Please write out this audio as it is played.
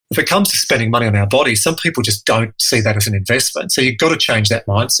if it comes to spending money on our body, some people just don't see that as an investment. So you've got to change that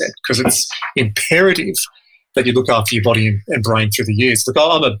mindset because it's imperative that you look after your body and brain through the years. Look,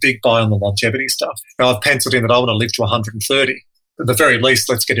 I'm a big buy on the longevity stuff. Now, I've penciled in that I want to live to 130. At the very least,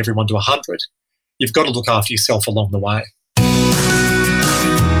 let's get everyone to 100. You've got to look after yourself along the way.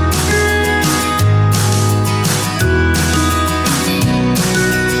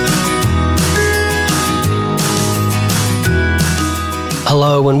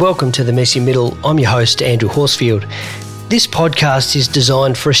 Hello and welcome to The Messy Middle. I'm your host, Andrew Horsfield. This podcast is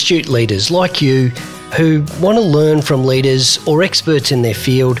designed for astute leaders like you who want to learn from leaders or experts in their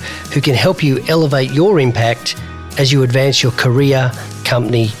field who can help you elevate your impact as you advance your career,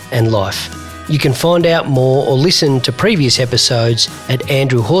 company and life. You can find out more or listen to previous episodes at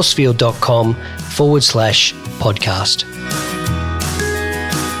andrewhorsfield.com/podcast.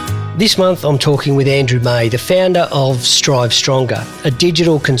 This month, I'm talking with Andrew May, the founder of Strive Stronger, a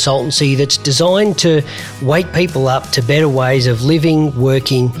digital consultancy that's designed to wake people up to better ways of living,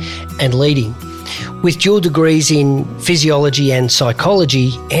 working, and leading. With dual degrees in physiology and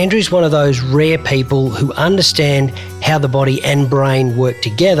psychology, Andrew's one of those rare people who understand how the body and brain work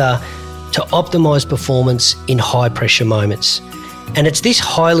together to optimise performance in high-pressure moments. And it's this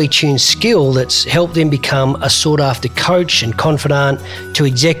highly tuned skill that's helped him become a sought-after coach and confidant to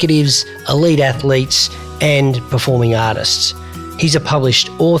executives, elite athletes, and performing artists. He's a published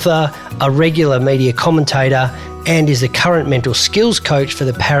author, a regular media commentator, and is the current mental skills coach for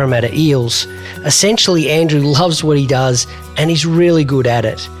the Parramatta Eels. Essentially, Andrew loves what he does, and he's really good at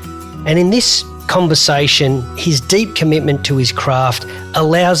it. And in this conversation, his deep commitment to his craft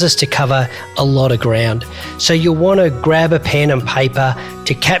allows us to cover a lot of ground. So you'll want to grab a pen and paper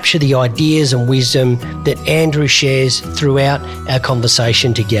to capture the ideas and wisdom that Andrew shares throughout our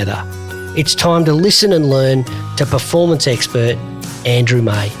conversation together. It's time to listen and learn to performance expert Andrew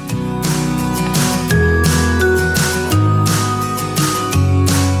May.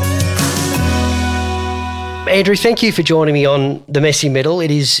 Andrew, thank you for joining me on The Messy Middle.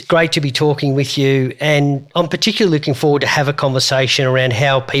 It is great to be talking with you, and I'm particularly looking forward to have a conversation around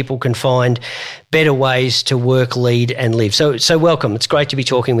how people can find better ways to work, lead and live. So welcome. It's great to be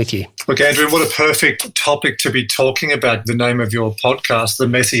talking with you. Look, Andrew, what a perfect topic to be talking about. The name of your podcast, The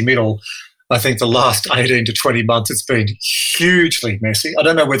Messy Middle. I think the last 18 to 20 months, it's been hugely messy. I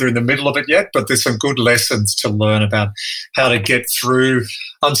don't know whether in the middle of it yet, but there's some good lessons to learn about how to get through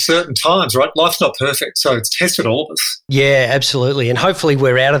uncertain times, right? Life's not perfect, so it's tested all of us. Yeah, absolutely. And hopefully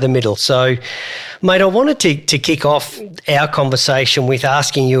we're out of the middle. So, mate, I wanted to kick off our conversation with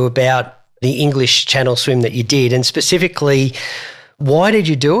asking you about the English Channel swim that you did, and specifically, why did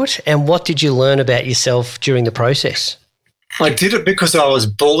you do it and what did you learn about yourself during the process? I did it because I was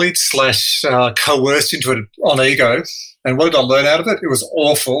bullied / coerced into it on ego. And what did I learn out of it? It was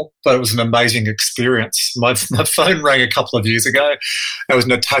awful, but it was an amazing experience. My phone rang a couple of years ago. It was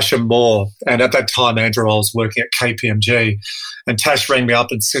Natasha Moore. And at that time, Andrew, I was working at KPMG. And Tash rang me up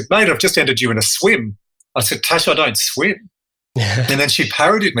and said, mate, I've just entered you in a swim. I said, Tash, I don't swim. And then she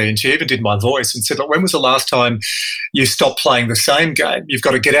parodied me and she even did my voice and said, look, when was the last time you stopped playing the same game? You've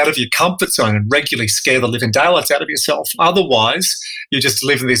got to get out of your comfort zone and regularly scare the living daylights out of yourself. Otherwise, you just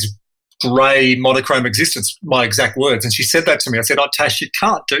live in this grey, monochrome existence, my exact words. And she said that to me. I said, oh, Tash, you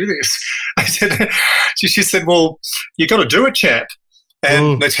can't do this. I said, she said, well, you got to do it, chap.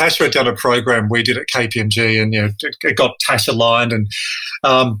 And Natasha had done a program we did at KPMG and, it got Tash aligned and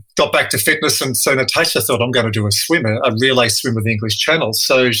got back to fitness. And so Natasha thought, I'm going to do a swim, a relay swim with the English Channel.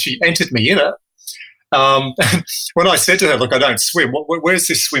 So she entered me in it. When I said to her, look, I don't swim, where's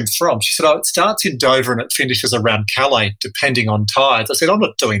this swim from? She said, oh, it starts in Dover and it finishes around Calais, depending on tides. I said, I'm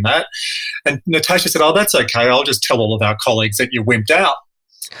not doing that. And Natasha said, oh, that's okay. I'll just tell all of our colleagues that you wimped out.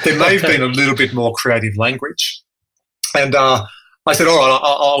 There may have been a little bit more creative language. And I said, all right,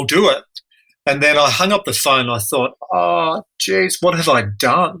 I'll do it. And then I hung up the phone and I thought, oh, geez, what have I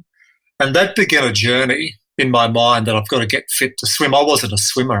done? And that began a journey in my mind that I've got to get fit to swim. I wasn't a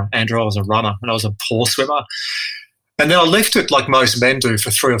swimmer, Andrew. I was a runner and I was a poor swimmer. And then I left it like most men do for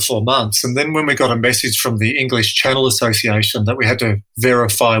 3 or 4 months. And then when we got a message from the English Channel Association that we had to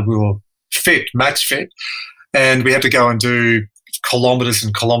verify we were fit, match fit, and we had to go and do kilometres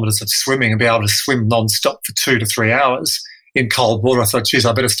and kilometres of swimming and be able to swim non-stop for 2 to 3 hours in cold water, I thought, geez,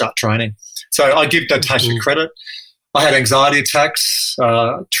 I better start training. So I give Natasha credit. I had anxiety attacks,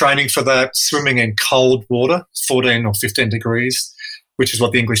 training for that, swimming in cold water, 14 or 15 degrees, which is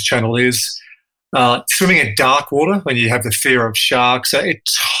what the English Channel is. Swimming in dark water when you have the fear of sharks. So it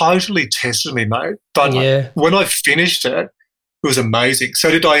totally tested me, mate. But when I finished it, it was amazing.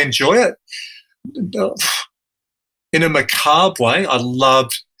 So did I enjoy it? In a macabre way, I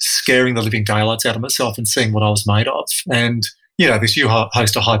loved scaring the living daylights out of myself and seeing what I was made of. And, this you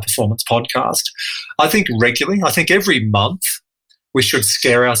host a high-performance podcast. I think regularly, I think every month, we should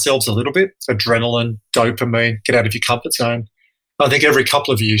scare ourselves a little bit. Adrenaline, dopamine, get out of your comfort zone. I think every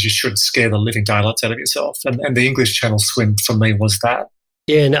couple of years you should scare the living daylights out of yourself. And the English Channel swim for me was that.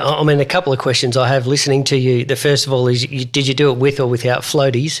 Yeah, and I mean, a couple of questions I have listening to you. The first of all is, did you do it with or without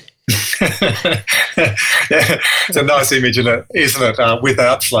floaties? Yeah, it's a nice image, isn't it?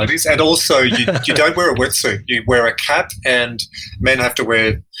 Without floaties. And also, you don't wear a wetsuit. You wear a cap, and men have to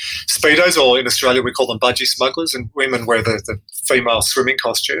wear Speedos, or in Australia we call them budgie smugglers, and women wear the female swimming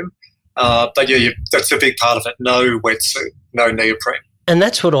costume. But yeah, that's a big part of it. No wetsuit, no neoprene. And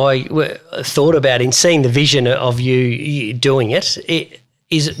that's what I thought about in seeing the vision of you doing it.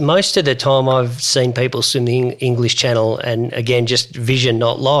 Is most of the time I've seen people swim the English Channel, and again, just vision,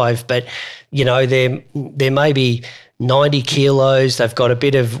 not live, but, there may be 90 kilos, they've got a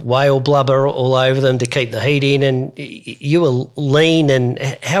bit of whale blubber all over them to keep the heat in, and you were lean. And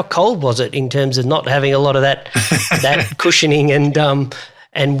how cold was it in terms of not having a lot of that cushioning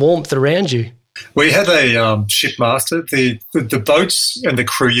and warmth around you? We had a shipmaster. The boats and the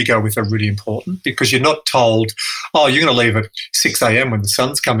crew you go with are really important, because you're not told, you're going to leave at 6 a.m. when the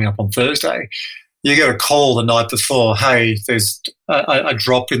sun's coming up on Thursday. You get a call the night before, hey, there's a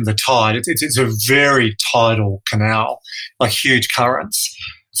drop in the tide. It's a very tidal canal, like huge currents.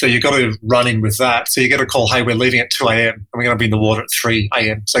 So you've got to run in with that. So you get a call, hey, we're leaving at 2 a.m. and we're going to be in the water at 3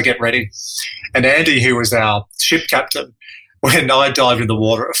 a.m. So get ready. And Andy, who was our ship captain, when I dived in the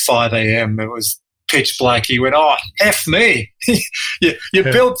water at 5 a.m., it was pitch black. He went, F me.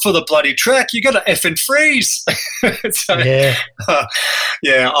 You're built for the bloody track. You got to F and freeze. So,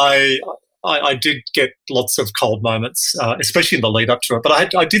 I did get lots of cold moments, especially in the lead up to it.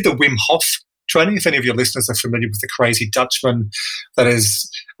 But I did the Wim Hof training. If any of your listeners are familiar with the crazy Dutchman that has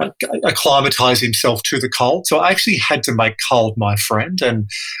acclimatized himself to the cold. So I actually had to make cold my friend. And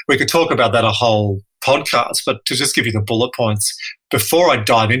we could talk about that a whole podcast, but to just give you the bullet points, before I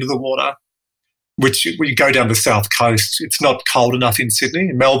dive into the water, which when you go down the south coast, it's not cold enough in Sydney.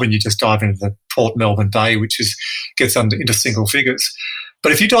 In Melbourne, you just dive into the Port Melbourne Bay, which gets into single figures.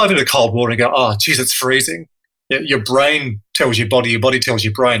 But if you dive into cold water and go, geez, it's freezing, your brain tells your body tells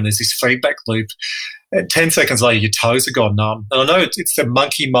your brain, there's this feedback loop. And 10 seconds later, your toes are gone numb. And I know it's the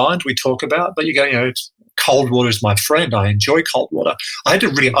monkey mind we talk about, but you go, cold water is my friend. I enjoy cold water. I had to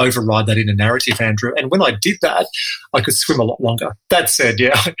really override that in a narrative, Andrew. And when I did that, I could swim a lot longer. That said,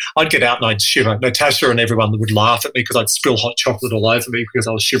 I'd get out and I'd shiver. Natasha and everyone would laugh at me because I'd spill hot chocolate all over me because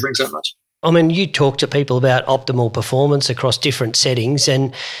I was shivering so much. I mean, you talk to people about optimal performance across different settings,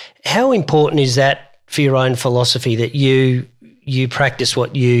 and how important is that for your own philosophy that you practice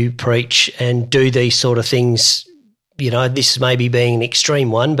what you preach and do these sort of things? This may be being an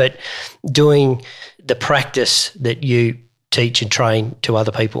extreme one, but doing the practice that you teach and train to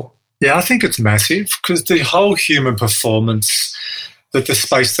other people. Yeah, I think it's massive, because the whole human performance, that the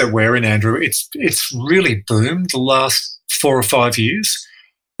space that we're in, Andrew, it's really boomed the last 4 or 5 years.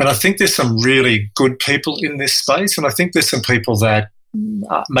 And I think there's some really good people in this space, and I think there's some people that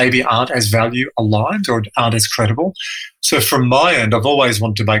maybe aren't as value aligned or aren't as credible. So from my end, I've always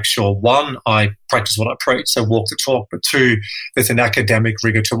wanted to make sure, one, I practice what I preach, so walk the talk, but two, there's an academic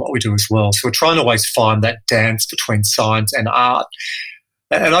rigor to what we do as well. So we're trying to always find that dance between science and art.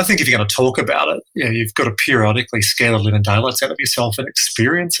 And I think if you're going to talk about it, you've got to periodically scare the living daylights out of yourself and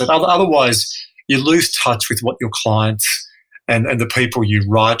experience it. Otherwise, you lose touch with what your clients and the people you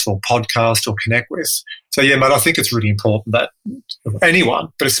write or podcast or connect with. So, mate, I think it's really important that anyone,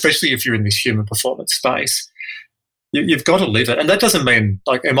 but especially if you're in this human performance space, you've got to live it. And that doesn't mean,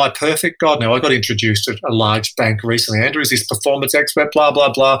 am I perfect? God, no. I got introduced to a large bank recently. Andrew is this performance expert, blah,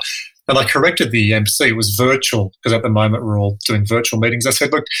 blah, blah. And I corrected the MC. It was virtual, because at the moment we're all doing virtual meetings. I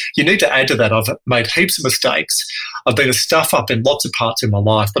said, look, you need to add to that. I've made heaps of mistakes. I've been a stuff up in lots of parts of my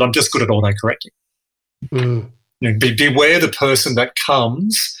life, but I'm just good at auto-correcting. Beware the person that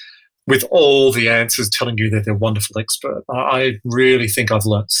comes with all the answers telling you that they're a wonderful expert. I really think I've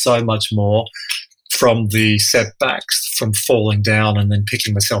learned so much more from the setbacks, from falling down and then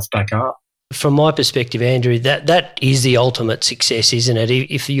picking myself back up. From my perspective, Andrew, that is the ultimate success, isn't it?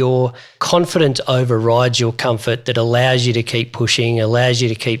 If your confidence overrides your comfort, that allows you to keep pushing, allows you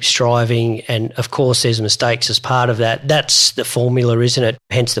to keep striving, and of course there's mistakes as part of that. That's the formula, isn't it?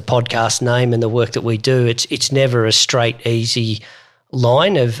 Hence the podcast name and the work that we do. It's never a straight, easy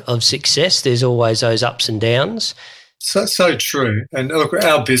line of success. There's always those ups and downs. So true. And look,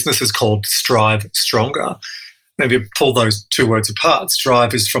 our business is called Strive Stronger. Maybe pull those two words apart.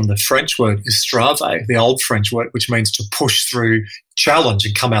 Strive is from the French word strave, the old French word, which means to push through challenge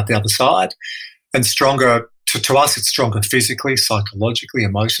and come out the other side. And stronger, to us, it's stronger physically, psychologically,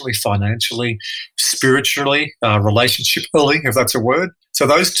 emotionally, financially, spiritually, relationshipally, if that's a word. So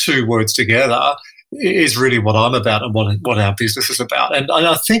those two words together is really what I'm about and what our business is about. And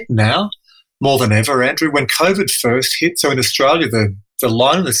I think now, more than ever, Andrew, when COVID first hit, so in Australia, the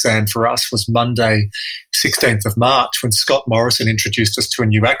line in the sand for us was Monday, 16th of March, when Scott Morrison introduced us to a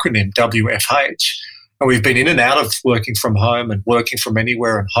new acronym, WFH. And we've been in and out of working from home and working from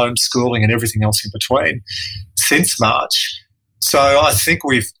anywhere and homeschooling and everything else in between since March. So I think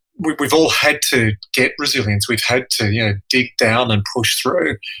we've all had to get resilience. We've had to, dig down and push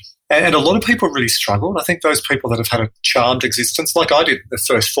through. And a lot of people really struggled. I think those people that have had a charmed existence, like I did the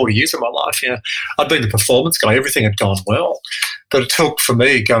first 40 years of my life, I'd been the performance guy. Everything had gone well. But it took, for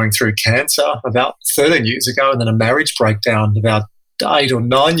me, going through cancer about 13 years ago and then a marriage breakdown about 8 or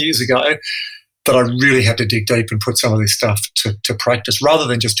 9 years ago, that I really had to dig deep and put some of this stuff to practice rather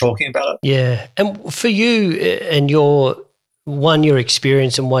than just talking about it. Yeah. And for you and your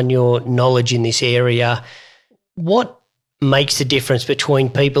experience and your knowledge in this area, what makes the difference between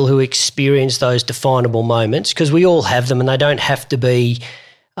people who experience those definable moments, because we all have them and they don't have to be,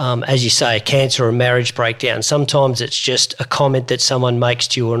 as you say, a cancer or a marriage breakdown. Sometimes it's just a comment that someone makes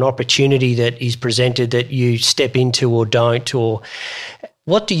to you or an opportunity that is presented that you step into or don't. Or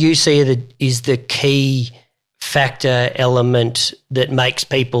what do you see that is the key factor element that makes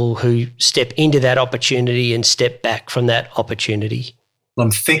people who step into that opportunity and step back from that opportunity? I'm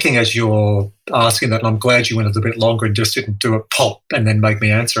thinking as you're asking that, and I'm glad you went a little bit longer and just didn't do a pop and then make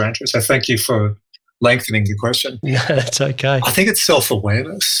me answer, Andrew. So thank you for lengthening the question. No, that's okay. I think it's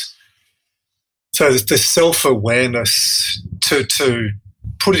self-awareness. So the self-awareness to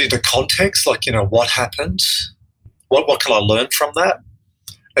put it into context, like, what happened? What can I learn from that?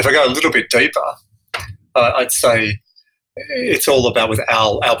 If I go a little bit deeper, I'd say it's all about with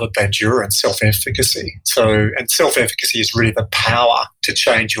Albert Bandura and self-efficacy. And self-efficacy is really the power to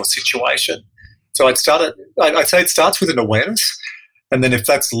change your situation. So I'd say it starts with an awareness. And then if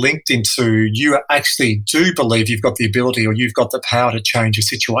that's linked into you actually do believe you've got the ability or you've got the power to change your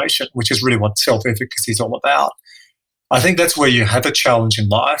situation, which is really what self-efficacy is all about. I think that's where you have a challenge in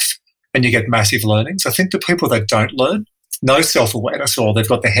life and you get massive learnings. I think the people that don't learn, no self-awareness, or they've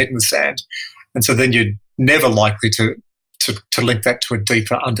got their head in the sand. And so then you're never likely to link that to a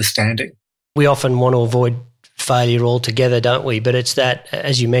deeper understanding. We often want to avoid failure altogether, don't we? But it's that,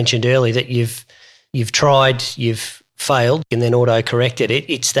 as you mentioned earlier, that you've tried, you've failed, and then auto-corrected it.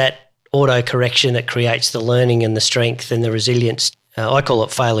 It's that auto-correction that creates the learning and the strength and the resilience. I call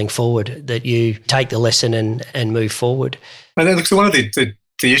it failing forward, that you take the lesson and move forward. And then, so one of the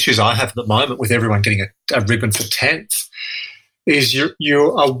issues I have at the moment with everyone getting a ribbon for 10th is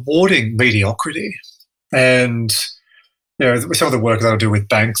you're awarding mediocrity. And some of the work that I do with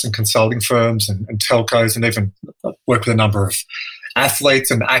banks and consulting firms and telcos, and even work with a number of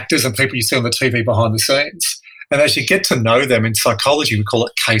athletes and actors and people you see on the TV behind the scenes. And as you get to know them, in psychology, we call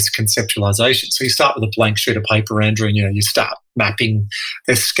it case conceptualization. So you start with a blank sheet of paper, Andrew, and you start mapping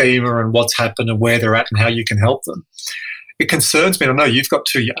their schema and what's happened and where they're at and how you can help them. It concerns me, and I know you've got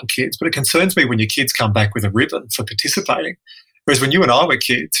 2 young kids, but it concerns me when your kids come back with a ribbon for participating. Whereas when you and I were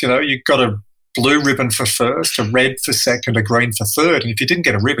kids, you got a blue ribbon for first, a red for second, a green for third. And if you didn't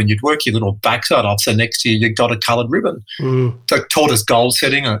get a ribbon, you'd work your little backside off. So next year you got a coloured ribbon. So it taught us goal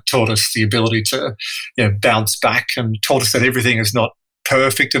setting, and it taught us the ability to bounce back, and taught us that everything is not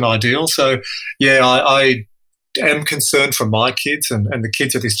perfect and ideal. So, I am concerned for my kids and the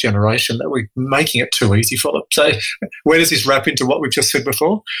kids of this generation that we're making it too easy for them. So where does this wrap into what we've just said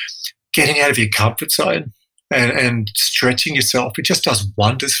before? Getting out of your comfort zone and stretching yourself, it just does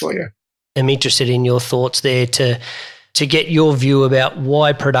wonders for you. I'm interested in your thoughts there to get your view about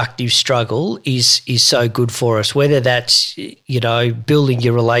why productive struggle is so good for us, whether that's, building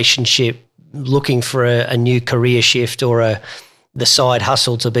your relationship, looking for a new career shift, or the side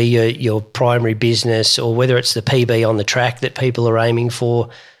hustle to be your primary business, or whether it's the PB on the track that people are aiming for.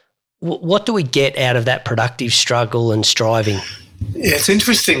 What do we get out of that productive struggle and striving? Yeah, it's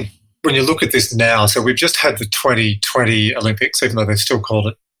interesting when you look at this now. So we've just had the 2020 Olympics, even though they've still called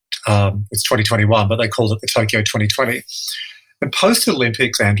it, it's 2021, but they called it the Tokyo 2020. And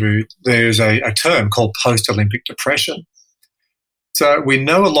post-Olympics, Andrew, there's a term called post-Olympic depression. So we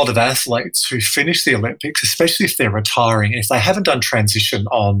know a lot of athletes who finish the Olympics, especially if they're retiring, if they haven't done transition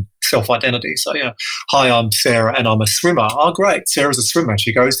on self-identity. So, hi, I'm Sarah and I'm a swimmer. Oh, great, Sarah's a swimmer.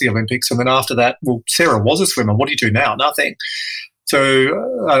 She goes to the Olympics, and then after that, well, Sarah was a swimmer. What do you do now? Nothing.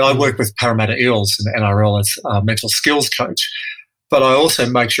 So I work with Parramatta Eels in the NRL as a mental skills coach. But I also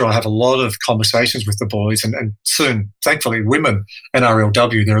make sure I have a lot of conversations with the boys and soon, thankfully, women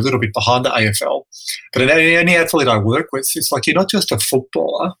NRLW, they're a little bit behind the AFL. But in any athlete I work with, it's like you're not just a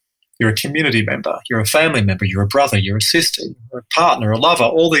footballer, you're a community member, you're a family member, you're a brother, you're a sister, you're a partner, a lover,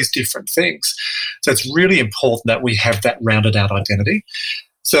 all these different things. So it's really important that we have that rounded out identity.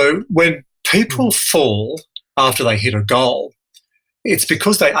 So when people fall after they hit a goal, it's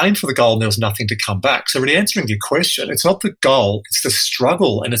because they aimed for the goal and there was nothing to come back. So really answering your question, it's not the goal, it's the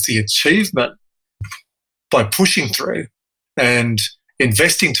struggle and it's the achievement by pushing through and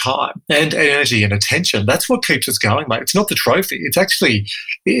investing time and energy and attention. That's what keeps us going, mate. It's not the trophy.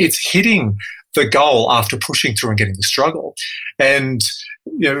 It's hitting the goal after pushing through and getting the struggle. And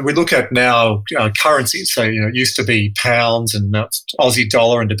we look at now currencies. So it used to be pounds and now it's Aussie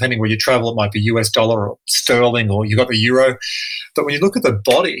dollar, and depending where you travel, it might be US dollar or sterling, or you got the euro. But when you look at the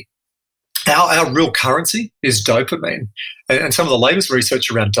body, our real currency is dopamine. And some of the latest research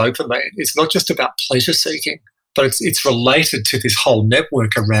around dopamine, it's not just about pleasure seeking, but it's related to this whole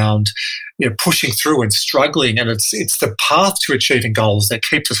network around pushing through and struggling. And it's the path to achieving goals that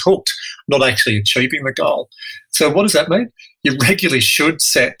keeps us hooked, not actually achieving the goal. So what does that mean? You regularly should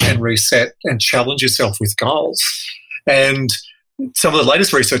set and reset and challenge yourself with goals. And some of the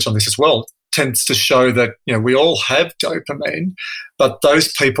latest research on this as well tends to show that we all have dopamine, but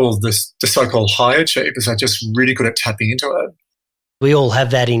those people, the so-called high achievers, are just really good at tapping into it. We all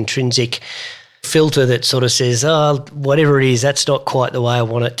have that intrinsic filter that sort of says, whatever it is, that's not quite the way I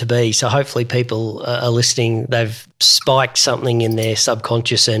want it to be. So hopefully people are listening, they've spiked something in their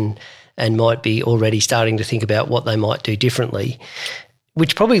subconscious and might be already starting to think about what they might do differently.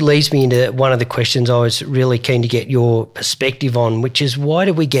 Which probably leads me into one of the questions I was really keen to get your perspective on, which is why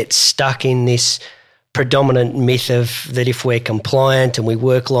do we get stuck in this predominant myth of that if we're compliant and we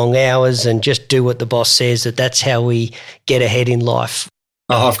work long hours and just do what the boss says, that's how we get ahead in life?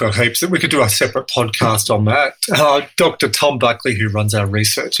 Oh, I've got heaps. We could do a separate podcast on that. Dr. Tom Buckley, who runs our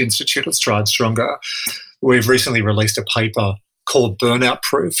research institute at Strive Stronger, we've recently released a paper called Burnout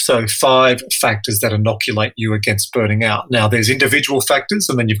Proof. So 5 factors that inoculate you against burning out. Now, there's individual factors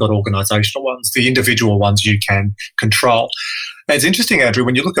and then you've got organisational ones. The individual ones you can control. And it's interesting, Andrew,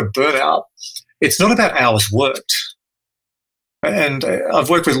 when you look at burnout, it's not about hours worked. And I've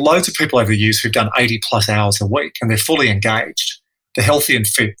worked with loads of people over the years who've done 80 plus hours a week and they're fully engaged. They're healthy and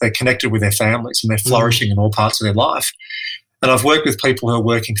fit. They're connected with their families and they're flourishing in all parts of their life. And I've worked with people who are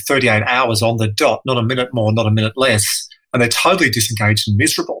working 38 hours on the dot, not a minute more, not a minute less, and they're totally disengaged and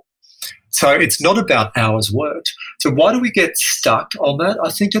miserable. So it's not about hours worked. So why do we get stuck on that?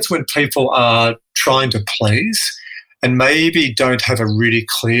 I think it's when people are trying to please and maybe don't have a really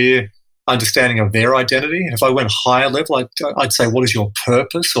clear understanding of their identity. And if I went higher level, I'd say, what is your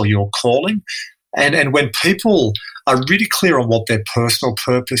purpose or your calling? And when people are really clear on what their personal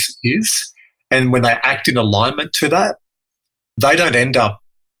purpose is, and when they act in alignment to that, they don't end up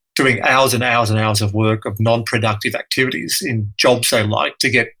doing hours and hours and hours of work of non-productive activities in jobs they like to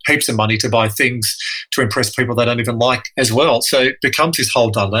get heaps of money to buy things to impress people they don't even like as well. So it becomes this whole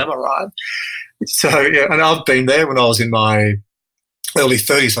dilemma, right? So, yeah, and I've been there when I was in my early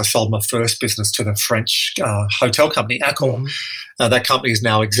 30s. I sold my first business to the French hotel company, Accor. Mm-hmm. That company is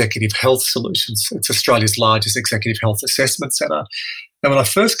now Executive Health Solutions. It's Australia's largest executive health assessment centre. And when I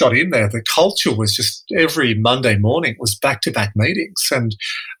first got in there, the culture was just every Monday morning was back-to-back meetings. And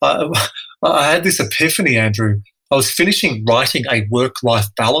I had this epiphany, Andrew. I was finishing writing a work-life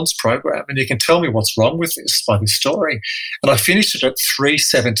balance program, and you can tell me what's wrong with this by this story. And I finished it at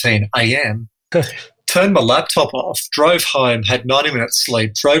 3:17 a.m., turned my laptop off, drove home, had 90 minutes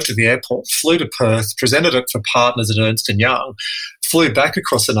sleep, drove to the airport, flew to Perth, presented it for partners at Ernst & Young, flew back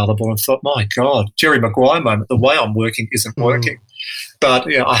across another board and thought, my God, Jerry Maguire moment, the way I'm working isn't working. But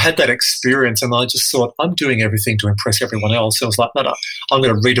I had that experience and I just thought, I'm doing everything to impress everyone else. So I was like, no, I'm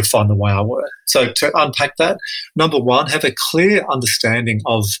going to redefine the way I work. So to unpack that, number one, have a clear understanding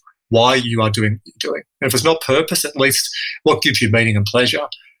of why you are doing what you're doing. And if it's not purpose, at least what gives you meaning and pleasure.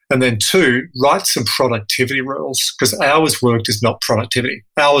 And then 2, write some productivity rules, because hours worked is not productivity.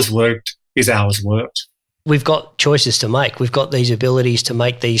 Hours worked is hours worked. We've got choices to make. We've got these abilities to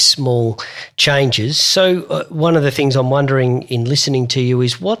make these small changes. So one of the things I'm wondering in listening to you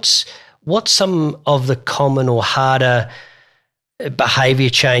is what's some of the common or harder behaviour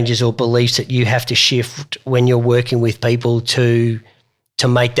changes or beliefs that you have to shift when you're working with people to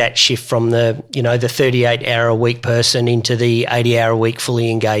make that shift from the 38-hour-a-week person into the 80-hour-a-week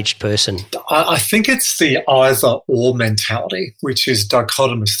fully engaged person? I think it's the either-or mentality, which is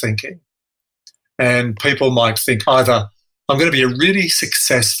dichotomous thinking. And people might think either I'm going to be a really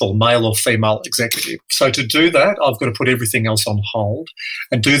successful male or female executive. So to do that, I've got to put everything else on hold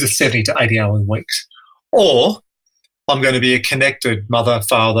and do the 70 to 80-hour weeks. Or I'm going to be a connected mother,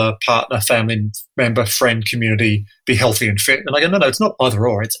 father, partner, family member, friend, community, be healthy and fit. And I go, no, it's not either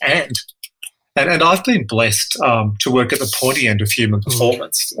or, it's and. And I've been blessed to work at the pointy end of human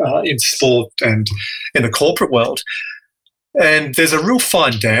performance in sport and in the corporate world. And there's a real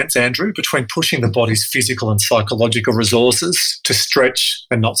fine dance, Andrew, between pushing the body's physical and psychological resources to stretch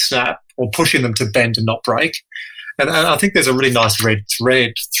and not snap, or pushing them to bend and not break. And I think there's a really nice red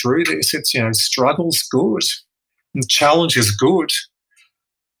thread through this. It's, struggle's good and challenge is good.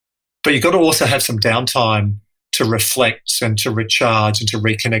 But you've got to also have some downtime to reflect and to recharge and to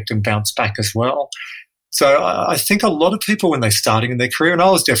reconnect and bounce back as well. So I think a lot of people when they're starting in their career, and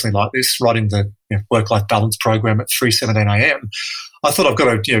I was definitely like this, writing the work-life balance program at 3:17 a.m., I thought I've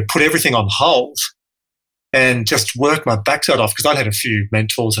got to put everything on hold and just work my backside off, because I'd had a few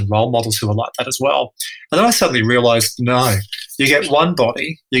mentors and role models who were like that as well. And then I suddenly realised, no, you get one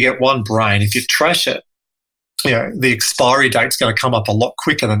body, you get one brain. If you trash it, the expiry date's going to come up a lot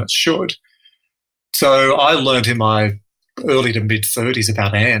quicker than it should. So I learned in my early to mid-30s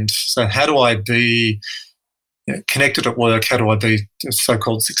about and. So how do I be connected at work? How do I be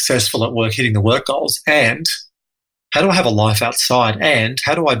so-called successful at work, hitting the work goals? And how do I have a life outside? And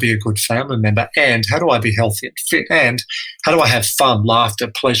how do I be a good family member? And how do I be healthy and fit? And how do I have fun,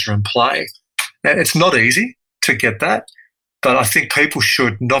 laughter, pleasure and play? And it's not easy to get that, but I think people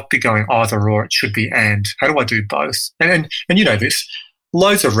should not be going either or. It should be and. How do I do both? And you know this.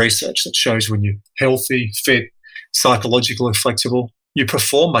 Loads of research that shows when you're healthy, fit, psychological and flexible, you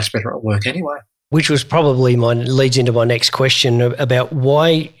perform much better at work anyway. Which was probably leads into my next question about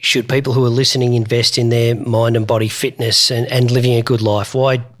why should people who are listening invest in their mind and body fitness and living a good life?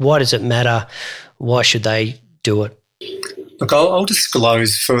 Why does it matter? Why should they do it? Look, I'll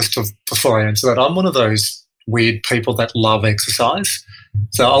disclose first before I answer that, I'm one of those weird people that love exercise.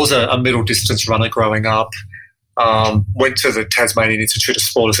 So I was a middle distance runner growing up. Went to the Tasmanian Institute of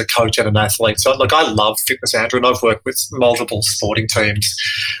Sport as a coach and an athlete. So, I love fitness, Andrew, and I've worked with multiple sporting teams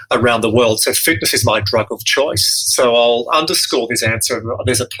around the world. So fitness is my drug of choice. So I'll underscore this answer.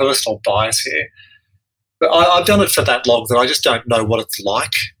 There's a personal bias here. But I've done it for that long that I just don't know what it's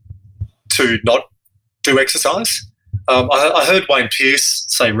like to not do exercise. I heard Wayne Pearce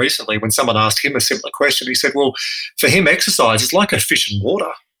say recently when someone asked him a similar question, he said, well, for him, exercise is like a fish in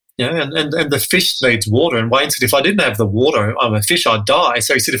water. And the fish needs water. And Wayne said, if I didn't have the water, I'm a fish, I'd die.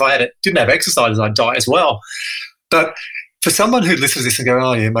 So he said, if I didn't have exercise, I'd die as well. But for someone who listens to this and go,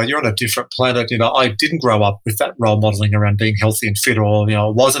 oh, yeah, mate, you're on a different planet. I didn't grow up with that role modelling around being healthy and fit, or, I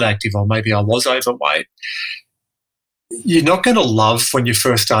wasn't active, or maybe I was overweight. You're not going to love when you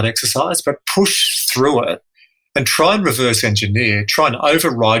first start exercise, but push through it and try and reverse engineer, try and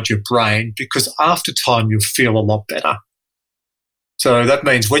override your brain, because after time, you'll feel a lot better. So that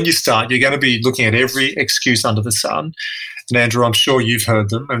means when you start, you're going to be looking at every excuse under the sun. And Andrew, I'm sure you've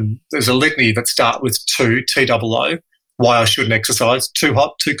heard them. And there's a litany that start with TOO, why I shouldn't exercise. Too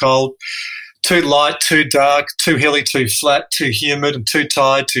hot, too cold, too light, too dark, too hilly, too flat, too humid, and too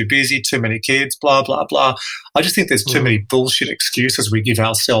tired, too busy, too many kids, blah, blah, blah. I just think there's too many bullshit excuses we give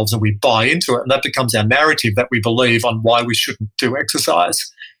ourselves and we buy into it. And that becomes our narrative that we believe on why we shouldn't do exercise.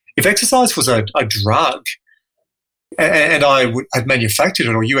 If exercise was a drug, and I had manufactured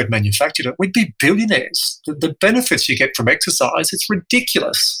it, or you had manufactured it, we'd be billionaires. The benefits you get from exercise, it's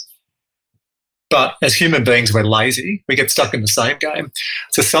ridiculous. But as human beings, we're lazy. We get stuck in the same game.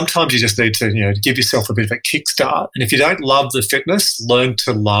 So sometimes you just need to, give yourself a bit of a kickstart. And if you don't love the fitness, learn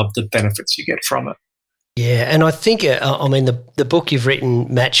to love the benefits you get from it. Yeah, and I think, the book you've written,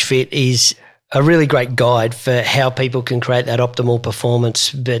 Match Fit, is a really great guide for how people can create that optimal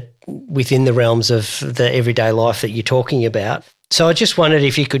performance, but within the realms of the everyday life that you're talking about. So I just wondered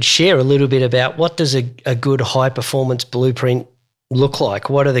if you could share a little bit about what does a good high-performance blueprint look like?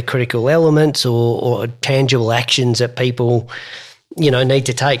 What are the critical elements or tangible actions that people, need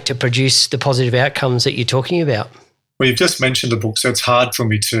to take to produce the positive outcomes that you're talking about? Well, you've just mentioned the book, so it's hard for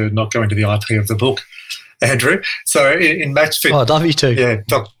me to not go into the IP of the book, Andrew. So in Match Fit... Oh, I'd love you to. Yeah,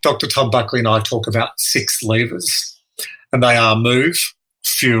 Dr. Tom Buckley and I talk about 6 levers, and they are move,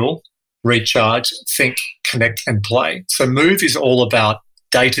 fuel, recharge, think, connect, and play. So move is all about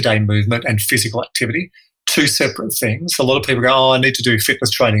day-to-day movement and physical activity, 2 separate things. A lot of people go, oh, I need to do fitness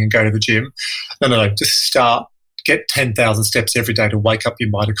training and go to the gym. No, just start. Get 10,000 steps every day to wake up your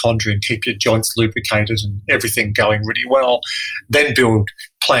mitochondria and keep your joints lubricated and everything going really well. Then build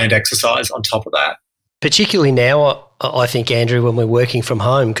planned exercise on top of that. Particularly now, I think, Andrew, when we're working from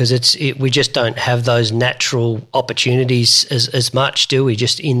home, because we just don't have those natural opportunities as much, do we,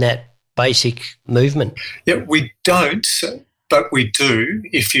 just in that basic movement? Yeah, we don't, but we do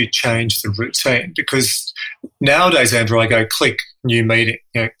if you change the routine. Because nowadays, Andrew, I go click new meeting,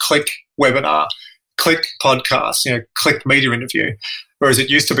 click webinar, click podcast, click media interview. Whereas it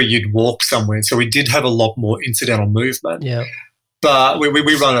used to be you'd walk somewhere. So we did have a lot more incidental movement. Yeah. But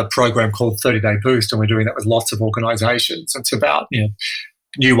we run a program called 30-Day Boost, and we're doing that with lots of organisations. It's about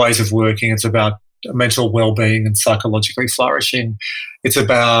new ways of working. It's about mental well-being and psychologically flourishing. It's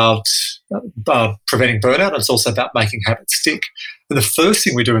about preventing burnout. It's also about making habits stick. And the first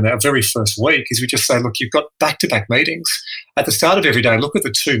thing we do in our very first week is we just say, look, you've got back-to-back meetings. At the start of every day, look at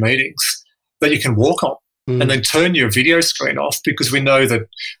the 2 meetings that you can walk on, and then turn your video screen off, because we know that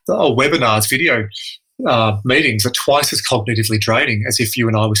webinars, video meetings are twice as cognitively draining as if you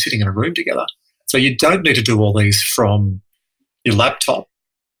and I were sitting in a room together. So you don't need to do all these from your laptop.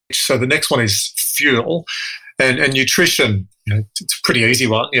 So the next one is fuel and nutrition. It's a pretty easy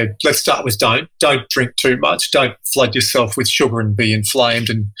one. Let's start with don't drink too much. Don't flood yourself with sugar and be inflamed,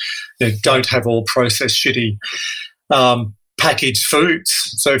 and don't have all processed shitty packaged foods.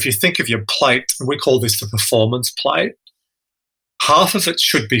 So if you think of your plate, we call this the performance plate. Half of it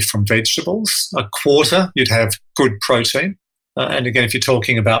should be from vegetables. A quarter, you'd have good protein. And again, if you're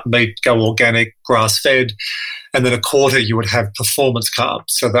talking about meat, go organic, grass-fed. And then a quarter, you would have performance carbs.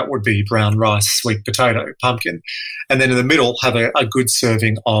 So that would be brown rice, sweet potato, pumpkin. And then in the middle, have a good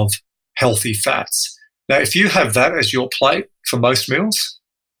serving of healthy fats. Now, if you have that as your plate for most meals,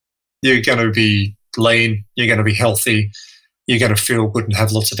 you're going to be lean, you're going to be healthy, you're going to feel good and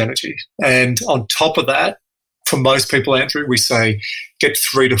have lots of energy. And on top of that, for most people, Andrew, we say get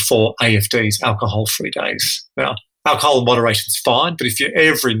 3 to 4 AFDs, alcohol-free days. Now, alcohol in moderation is fine, but if you're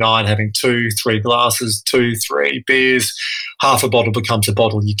every night having 2, 3 glasses, 2, 3 beers, half a bottle becomes a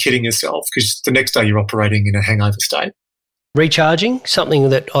bottle, you're kidding yourself, because the next day you're operating in a hangover state. Recharging, something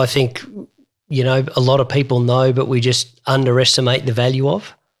that I think, a lot of people know, but we just underestimate the value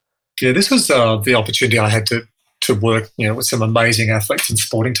of. Yeah, this was the opportunity I had to work, with some amazing athletes and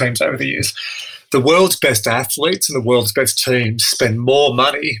sporting teams over the years. The world's best athletes and the world's best teams spend more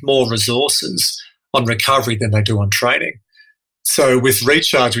money, more resources on recovery than they do on training. So with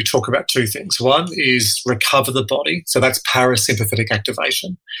Recharge, we talk about 2 things. One is recover the body. So that's parasympathetic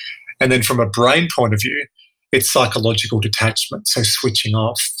activation. And then from a brain point of view, it's psychological detachment, so switching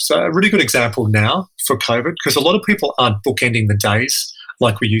off. So a really good example now for COVID, because a lot of people aren't bookending the days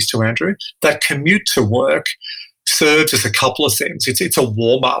like we used to, Andrew. That commute to work serves as a couple of things. It's a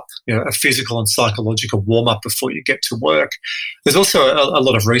warm-up, a physical and psychological warm-up before you get to work. There's also a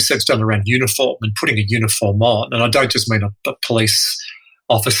lot of research done around uniform and putting a uniform on. And I don't just mean a police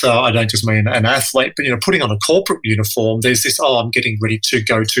officer, I don't just mean an athlete, but, putting on a corporate uniform, there's this, I'm getting ready to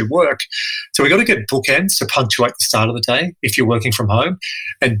go to work. So we've got to get bookends to punctuate the start of the day if you're working from home,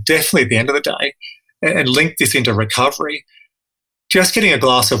 and definitely at the end of the day, and link this into recovery. Just getting a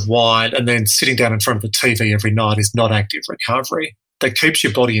glass of wine and then sitting down in front of the TV every night is not active recovery. That keeps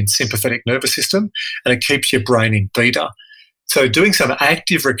your body in sympathetic nervous system, and it keeps your brain in beta. So doing some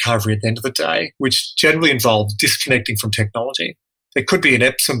active recovery at the end of the day, which generally involves disconnecting from technology. It could be an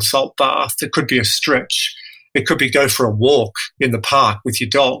Epsom salt bath. It could be a stretch. It could be go for a walk in the park with your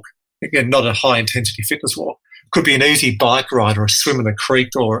dog. Again, not a high-intensity fitness walk. It could be an easy bike ride or a swim in the creek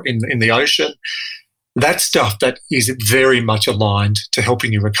or in the ocean. That stuff that is very much aligned to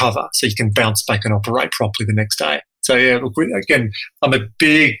helping you recover so you can bounce back and operate properly the next day. So, yeah, look, again, I'm a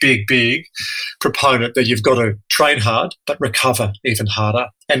big, big, big proponent that you've got to train hard but recover even harder.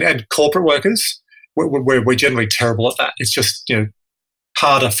 And corporate workers, we're generally terrible at that. It's just,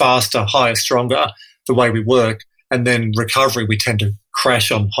 harder, faster, higher, stronger, the way we work. And then recovery, we tend to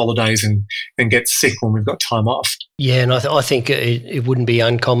crash on holidays and get sick when we've got time off. Yeah, and I think it wouldn't be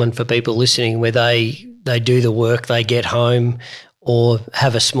uncommon for people listening where they do the work, they get home or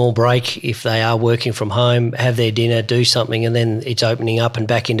have a small break if they are working from home, have their dinner, do something, and then it's opening up and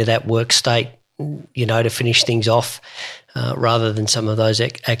back into that work state, to finish things off rather than some of those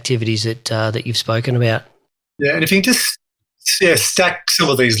activities that you've spoken about. Yeah, and if you can just stack some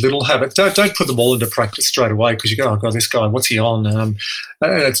of these little habits. Don't put them all into practice straight away because you go, oh God, this guy, what's he on? And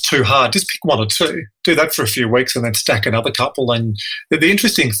it's too hard. Just pick 1 or 2. Do that for a few weeks and then stack another couple. And the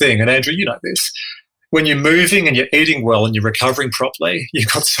interesting thing, and Andrew, you know this, when you're moving and you're eating well and you're recovering properly,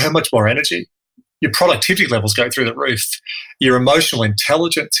 you've got so much more energy. Your productivity levels go through the roof. Your emotional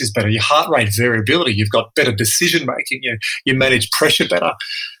intelligence is better. Your heart rate variability, you've got better decision making. You manage pressure better.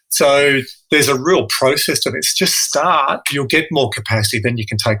 So there's a real process to this. Just start, you'll get more capacity, then you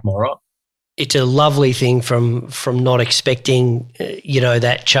can take more on. it's a lovely thing from not expecting,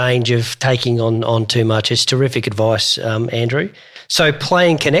 that change of taking on too much. It's terrific advice, Andrew. So play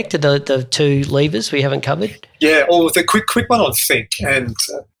and connect are the two levers we haven't covered? Yeah, or the quick one on think. And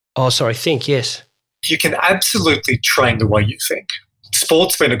think, yes. You can absolutely train the way you think.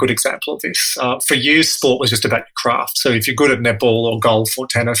 Sport's been a good example of this. For years, sport was just about your craft. So if you're good at netball or golf or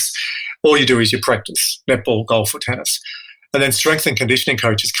tennis, all you do is you practice netball, golf or tennis. And then strength and conditioning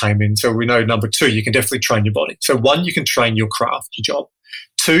coaches came in. So we know number 2, you can definitely train your body. So 1, you can train your craft, your job.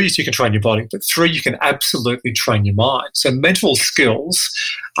 2 is you can train your body. But 3, you can absolutely train your mind. So mental skills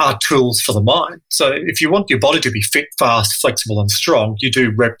are tools for the mind. So if you want your body to be fit, fast, flexible and strong, you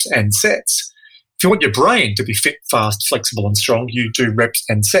do reps and sets. If you want your brain to be fit, fast, flexible and strong, you do reps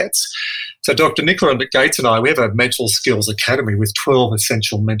and sets. So Dr. Nicola Gates and I, we have a mental skills academy with 12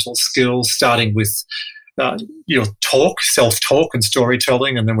 essential mental skills, starting with your self-talk and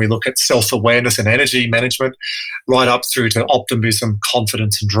storytelling, and then we look at self-awareness and energy management, right up through to optimism,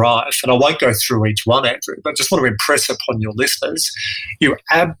 confidence and drive. And I won't go through each one, Andrew, but I just want to impress upon your listeners, you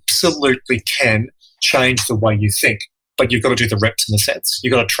absolutely can change the way you think, but you've got to do the reps and the sets.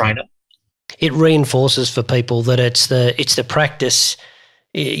 You've got to train it. It reinforces for people that it's the practice,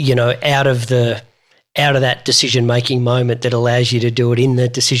 out of that decision-making moment that allows you to do it in the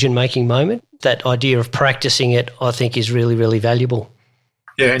decision-making moment. That idea of practicing it, I think, is really, really valuable.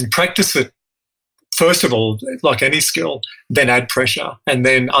 Yeah, and practice it, first of all, like any skill, then add pressure, and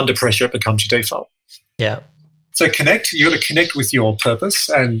then under pressure it becomes your default. Yeah. So you got to connect with your purpose,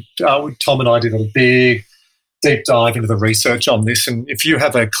 and Tom and I did a big deep dive into the research on this, and if you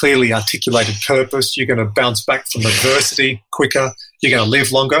have a clearly articulated purpose, you're going to bounce back from adversity quicker, you're going to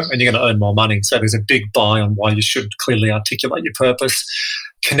live longer, and you're going to earn more money. So there's a big buy on why you should clearly articulate your purpose,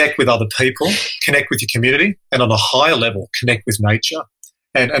 connect with other people, connect with your community, and on a higher level, connect with nature.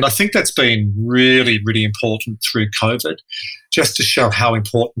 And I think that's been really, really important through COVID, just to show how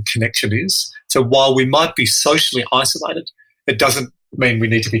important connection is. So while we might be socially isolated, it doesn't mean we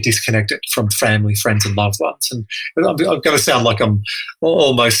need to be disconnected from family, friends and loved ones. And I'm going to sound like I'm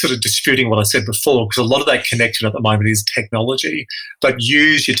almost sort of disputing what I said before, because a lot of that connection at the moment is technology, but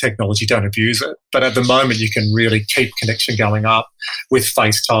use your technology, don't abuse it. But at the moment, you can really keep connection going up with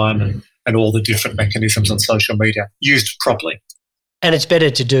FaceTime and all the different mechanisms on social media used properly. And it's better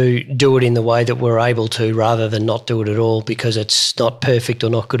to do it in the way that we're able to rather than not do it at all, because it's not perfect or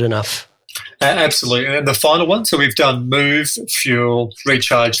not good enough. Absolutely. And the final one, so we've done move, fuel,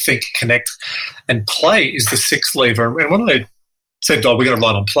 recharge, think, connect, and play is the 6th lever. And when I said, we're going to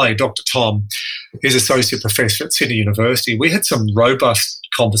run on play, Dr. Tom is associate professor at Sydney University. We had some robust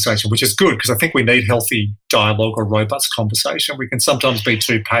conversation, which is good because I think we need healthy dialogue or robust conversation. We can sometimes be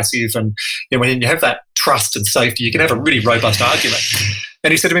too passive, and when you have that trust and safety, you can have a really robust argument.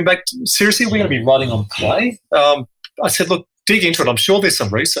 And he said to me, mate, seriously, we're going to be running on play? I said, look, dig into it. I'm sure there's some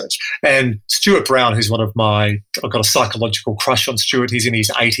research. And Stuart Brown, who's I've got a psychological crush on Stuart. He's in his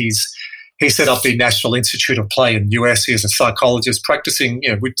 80s. He set up the National Institute of Play in the US. He is a psychologist practicing,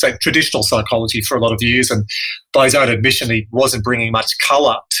 we'd say traditional psychology for a lot of years. And by his own admission, he wasn't bringing much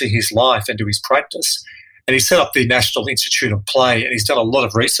colour to his life and to his practice. And he set up the National Institute of Play, and he's done a lot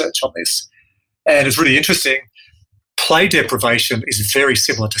of research on this. And it's really interesting. Play deprivation is very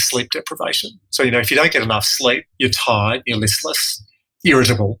similar to sleep deprivation. So, if you don't get enough sleep, you're tired, you're listless,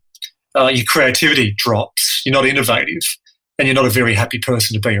 irritable, your creativity drops, you're not innovative, and you're not a very happy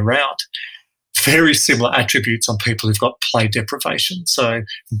person to be around. Very similar attributes on people who've got play deprivation. So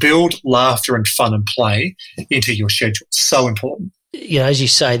build laughter and fun and play into your schedule. So important. As you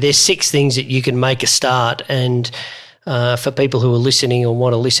say, there's 6 things that you can make a start, and for people who are listening or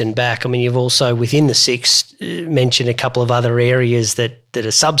want to listen back, you've also within the 6 mentioned a couple of other areas that are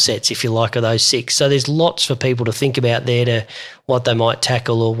subsets, if you like, of those 6. So there's lots for people to think about there to what they might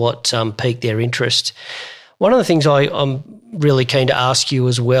tackle or what pique their interest. One of the things I'm really keen to ask you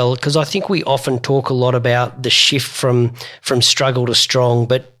as well, because I think we often talk a lot about the shift from struggle to strong,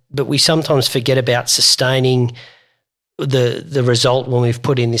 but we sometimes forget about sustaining the result when we've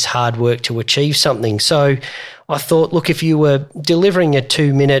put in this hard work to achieve something. So I thought, look, if you were delivering a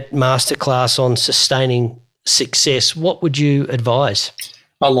 2-minute masterclass on sustaining success, what would you advise?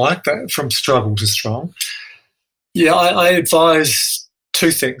 I like that, from struggle to strong. Yeah, I advise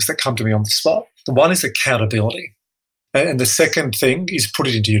 2 things that come to me on the spot. The one is accountability, and the second thing is put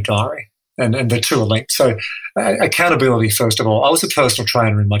it into your diary, and the 2 are linked. So accountability, first of all. I was a personal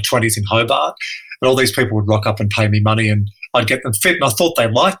trainer in my 20s in Hobart, and all these people would rock up and pay me money, and I'd get them fit, and I thought they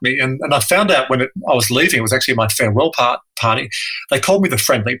liked me. And I found out when I was leaving, it was actually my farewell party, they called me the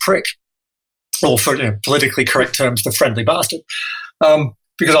friendly prick, or for politically correct terms, the friendly bastard.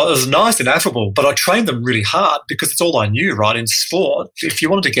 because I was nice and affable, but I trained them really hard because it's all I knew, right? In sport, if you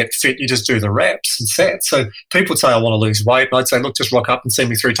wanted to get fit, you just do the reps and sets. So people would say, I want to lose weight. And I'd say, look, just rock up and see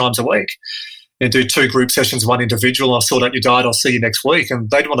me 3 times a week. And do 2 group sessions, 1 individual. I'll sort out your diet. I'll see you next week. And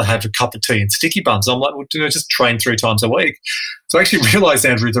they'd want to have a cup of tea and sticky buns. I'm like, well, just train 3 times a week. So I actually realised,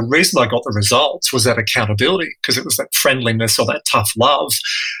 Andrew, the reason I got the results was that accountability, because it was that friendliness or that tough love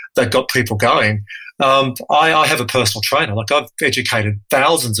that got people going. I have a personal trainer. Like, I've educated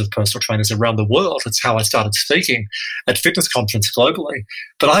thousands of personal trainers around the world. That's how I started speaking at fitness conferences globally.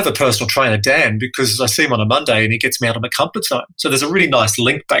 But I have a personal trainer, Dan, because I see him on a Monday and he gets me out of my comfort zone. So there's a really nice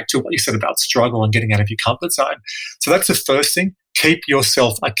link back to what you said about struggle and getting out of your comfort zone. So that's the first thing. Keep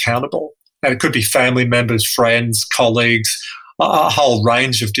yourself accountable. And it could be family members, friends, colleagues, a whole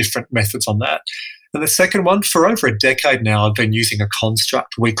range of different methods on that. And the second one, for over a decade now, I've been using a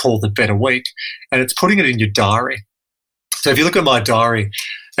construct we call the Better Week, and it's putting it in your diary. So if you look at my diary,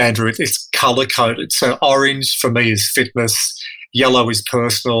 Andrew, it's colour-coded. So orange for me is fitness, yellow is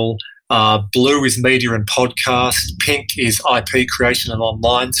personal, blue is media and podcast, pink is IP creation and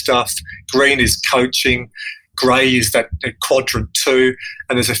online stuff, green is coaching, grey is that quadrant 2,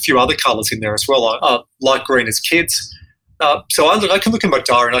 and there's a few other colours in there as well. Light green is kids. So I can look at my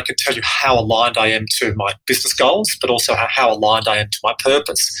diary and I can tell you how aligned I am to my business goals, but also how aligned I am to my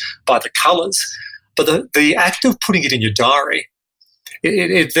purpose by the colours. But the act of putting it in your diary,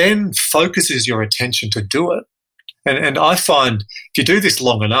 it then focuses your attention to do it. And I find if you do this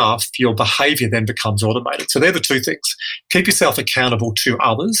long enough, your behaviour then becomes automated. So they're the 2 things. Keep yourself accountable to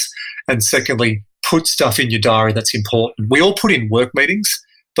others. And secondly, put stuff in your diary that's important. We all put in work meetings.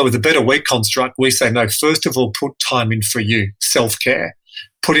 But with the Better Week construct, we say, no, first of all, put time in for you, self-care.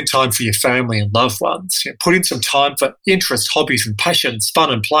 Put in time for your family and loved ones. Put in some time for interests, hobbies and passions, fun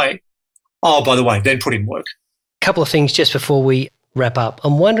and play. Oh, by the way, then put in work. A couple of things just before we wrap up.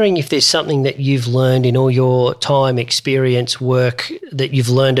 I'm wondering if there's something that you've learned in all your time, experience, work that you've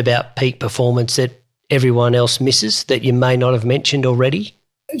learned about peak performance that everyone else misses that you may not have mentioned already?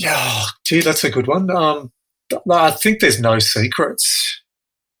 Yeah, gee, that's a good one. I think there's no secrets.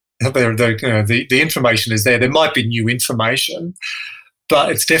 The information is there. There might be new information, but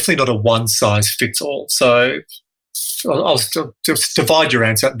it's definitely not a one-size-fits-all. So I'll just divide your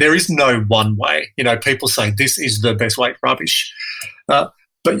answer. There is no one way. People say this is the best way. Rubbish. But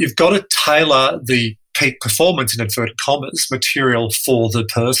you've got to tailor the peak performance, in inverted commas, material for the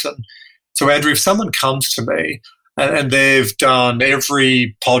person. So, Andrew, if someone comes to me and they've done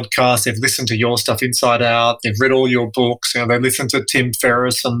every podcast, they've listened to your stuff inside out, they've read all your books, they listen to Tim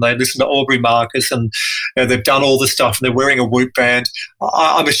Ferriss and they listen to Aubrey Marcus and they've done all the stuff and they're wearing a Whoop band,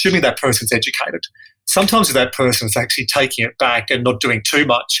 I'm assuming that person's educated. Sometimes with that person, it's actually taking it back and not doing too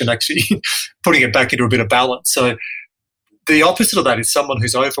much and actually putting it back into a bit of balance. So the opposite of that is someone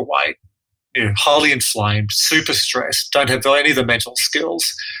who's overweight, highly inflamed, super stressed, don't have any of the mental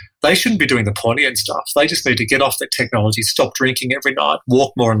skills. They shouldn't be doing the pointy end stuff. They just need to get off that technology, stop drinking every night,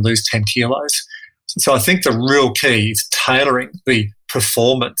 walk more and lose 10 kilos. So I think the real key is tailoring the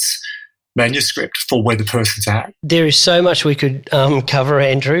performance manuscript for where the person's at. There is so much we could cover,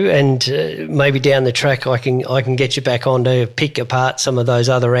 Andrew, and maybe down the track I can get you back on to pick apart some of those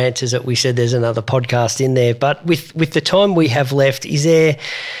other answers that we said there's another podcast in there. But with the time we have left, is there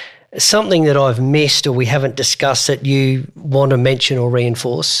something that I've missed or we haven't discussed that you want to mention or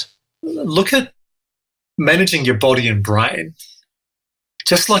reinforce? Look at managing your body and brain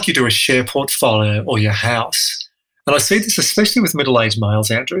just like you do a share portfolio or your house. And I see this especially with middle-aged males,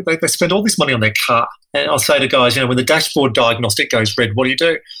 Andrew. They spend all this money on their car. And I'll say to guys, when the dashboard diagnostic goes red, what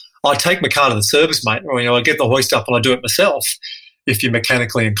do? I take my car to the service, mate, or I get the hoist up and I do it myself if you're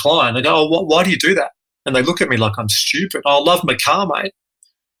mechanically inclined. They go, why do you do that? And they look at me like I'm stupid. I love my car, mate.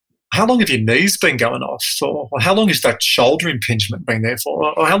 How long have your knees been going off for? Or how long has that shoulder impingement been there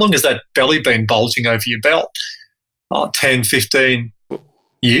for? Or how long has that belly been bulging over your belt? 10, 15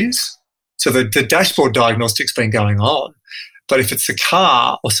 years? So the dashboard diagnostic's been going on. But if it's the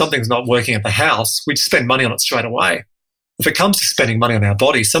car or something's not working at the house, we just spend money on it straight away. If it comes to spending money on our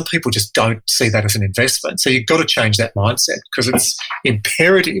body, some people just don't see that as an investment. So you've got to change that mindset because it's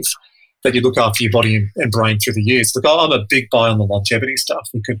imperative that you look after your body and brain through the years. Look, I'm a big buy on the longevity stuff.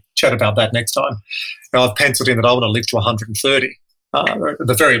 We could chat about that next time. Now, I've penciled in that I want to live to 130. At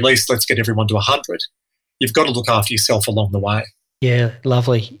the very least, let's get everyone to 100. You've got to look after yourself along the way. Yeah,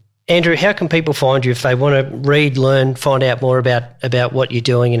 lovely. Andrew, how can people find you if they want to read, learn, find out more about what you're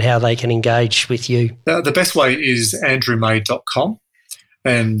doing and how they can engage with you? The best way is andrewmay.com,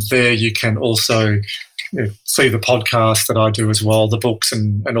 and there you can also see the podcast that I do as well, the books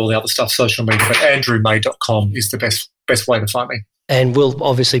and all the other stuff, social media. But andrewmay.com is the best best way to find me. And we'll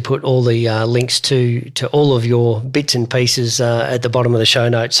obviously put all the links to all of your bits and pieces at the bottom of the show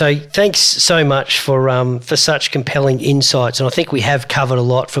notes. So thanks so much for such compelling insights. And I think we have covered a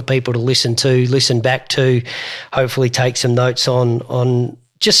lot for people to listen back to, hopefully take some notes on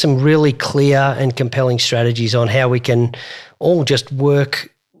just some really clear and compelling strategies on how we can all just work,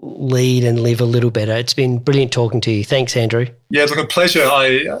 lead and live a little better. It's been brilliant talking to you. Thanks, Andrew. Yeah, look, a pleasure.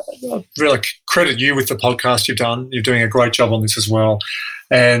 I really credit you with the podcast you've done. You're doing a great job on this as well.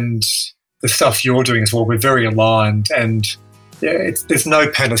 And the stuff you're doing as well, we're very aligned. And yeah, there's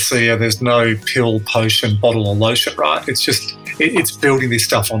no panacea, there's no pill, potion, bottle or lotion, right? It's just, it's building this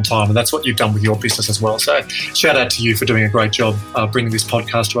stuff on time. And that's what you've done with your business as well. So shout out to you for doing a great job bringing this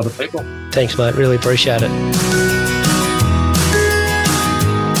podcast to other people. Thanks, mate. Really appreciate it.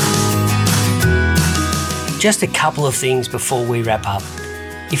 Just a couple of things before we wrap up.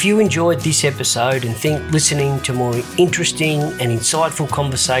 If you enjoyed this episode and think listening to more interesting and insightful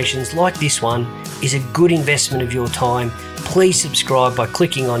conversations like this one is a good investment of your time, please subscribe by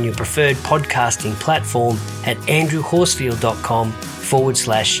clicking on your preferred podcasting platform at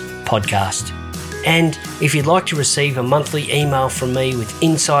andrewhorsfield.com/podcast. And if you'd like to receive a monthly email from me with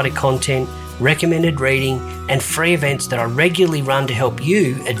insider content, recommended reading and free events that I regularly run to help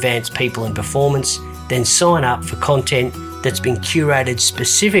you advance people and performance, then sign up for content that's been curated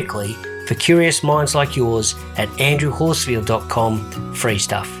specifically for curious minds like yours at andrewhorsfield.com/free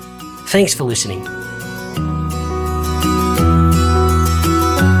stuff. Thanks for listening.